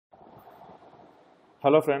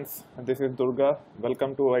Hello friends, this is Durga.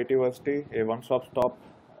 Welcome to IT University, a one-stop stop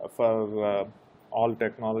for all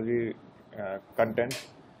technology content.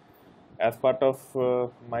 As part of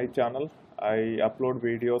my channel, I upload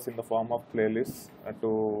videos in the form of playlists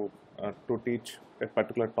to teach a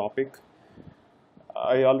particular topic.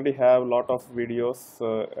 I already have a lot of videos,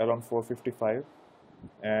 around 455,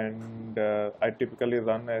 and I typically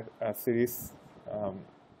run a series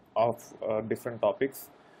of different topics.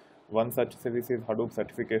 One such series is Hadoop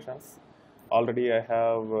certifications. Already I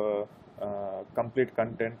have complete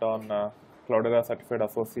content on Cloudera Certified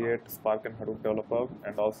Associate, Spark and Hadoop Developer,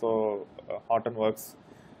 and also Hortonworks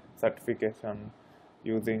certification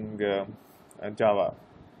using Java.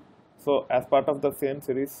 So as part of the same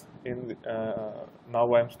series,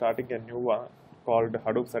 now I am starting a new one called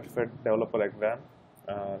Hadoop Certified Developer Exam.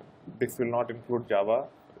 This will not include Java.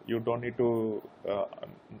 You don't need to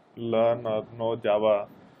learn or know Java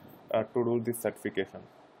to do this certification.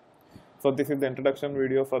 So this is the introduction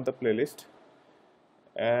video for the playlist,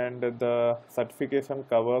 and the certification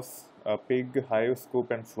covers Pig, Hive,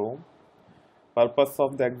 Scoop, and Flume. Purpose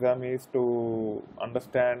of the exam is to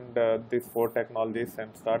understand these four technologies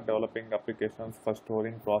and start developing applications for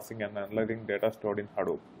storing, processing, and analyzing data stored in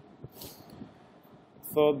Hadoop.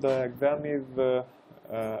 So the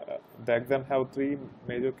exam have three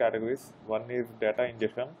major categories. One is data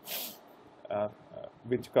ingestion,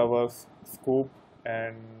 which covers Scoop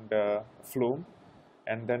and Flume,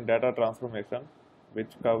 and then data transformation,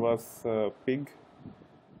 which covers Pig,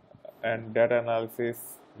 and data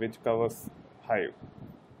analysis, which covers Hive.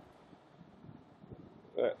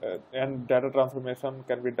 And data transformation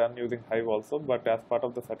can be done using Hive also, but as part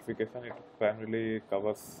of the certification, it primarily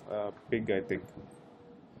covers Pig, I think.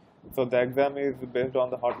 So the exam is based on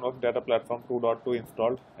the Hortonworks Data Platform 2.2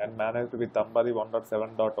 installed and managed with Ambari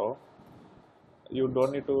 1.7.0. You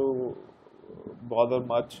don't need to bother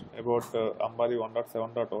much about Ambari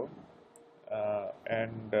 1.7.0,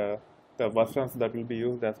 and the versions that will be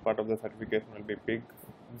used as part of the certification will be Pig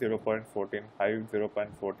 0.14, Hive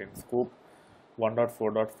 0.14, Scoop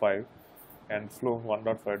 1.4.5, and Flume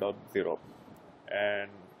 1.5.0. And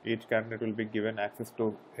each candidate will be given access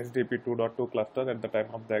to HDP 2.2 cluster at the time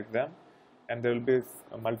of the exam, and there will be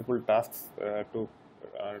multiple tasks to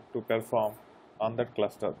perform on that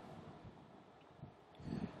cluster.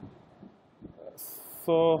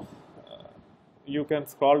 So you can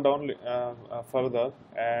scroll down further,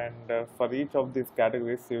 and for each of these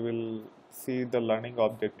categories you will see the learning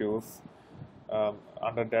objectives.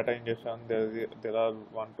 Under data ingestion, there are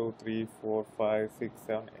 1, 2, 3, 4, 5, 6,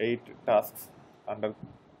 7, 8 tasks. Under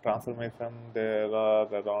transformation, there are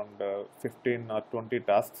around 15 or 20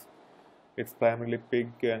 tasks. It's primarily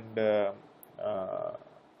Pig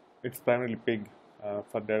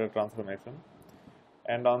for data transformation.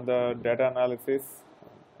 And on the data analysis,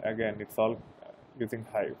 again, it's all using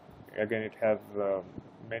Hive. Again, it has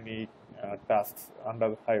many tasks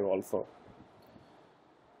under Hive also.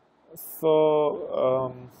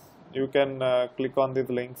 So you can click on these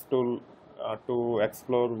links to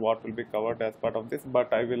explore what will be covered as part of this,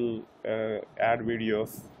 but I will add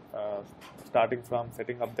videos starting from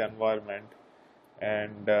setting up the environment,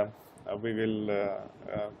 and we will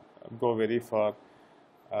go very far,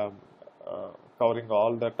 covering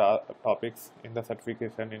all the topics in the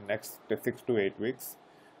certification in next 6 to 8 weeks.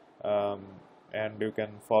 And you can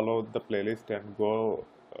follow the playlist and go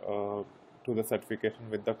to the certification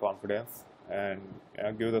with the confidence, and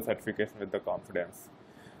give the certification with the confidence.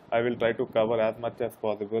 I will try to cover as much as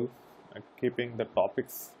possible, keeping the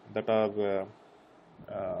topics that are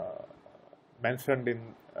mentioned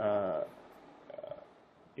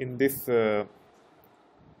in this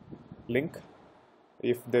link.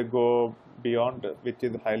 If they go beyond, which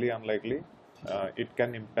is highly unlikely, it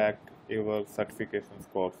can impact your certification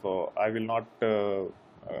score. So I will not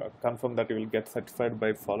confirm that you will get certified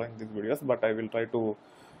by following these videos, but I will try to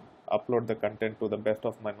upload the content to the best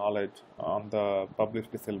of my knowledge on the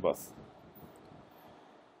published syllabus.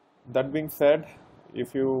 That being said,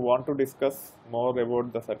 if you want to discuss more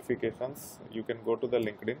about the certifications, you can go to the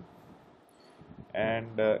LinkedIn,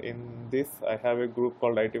 and in this I have a group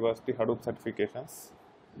called IT University Hadoop Certifications.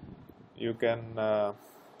 You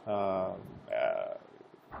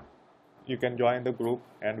can join the group,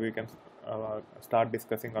 and we can start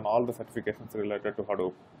discussing on all the certifications related to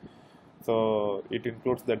Hadoop. So it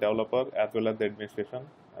includes the developer as well as the administration,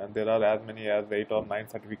 and there are as many as 8 or 9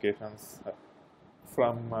 certifications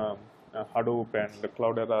from Hadoop and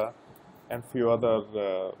Cloudera and few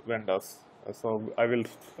other vendors. So I will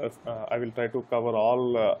try to cover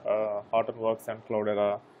all Hortonworks and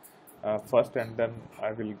Cloudera first, and then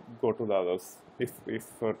I will go to the others if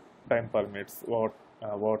time permits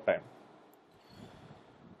over time.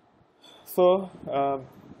 So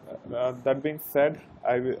that being said,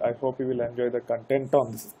 I hope you will enjoy the content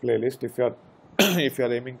on this playlist. If you're if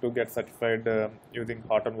you're aiming to get certified using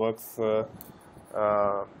Hortonworks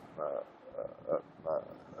uh,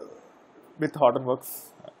 with Hortonworks,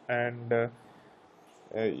 and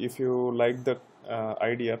if you like the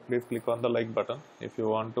idea, please click on the like button. If you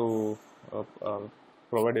want to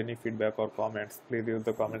provide any feedback or comments, please use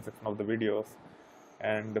the comment section of the videos.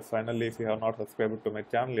 And finally, if you have not subscribed to my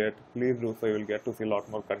channel yet, please do so. You will get to see a lot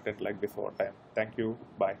more content like this over time. Thank you.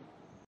 Bye.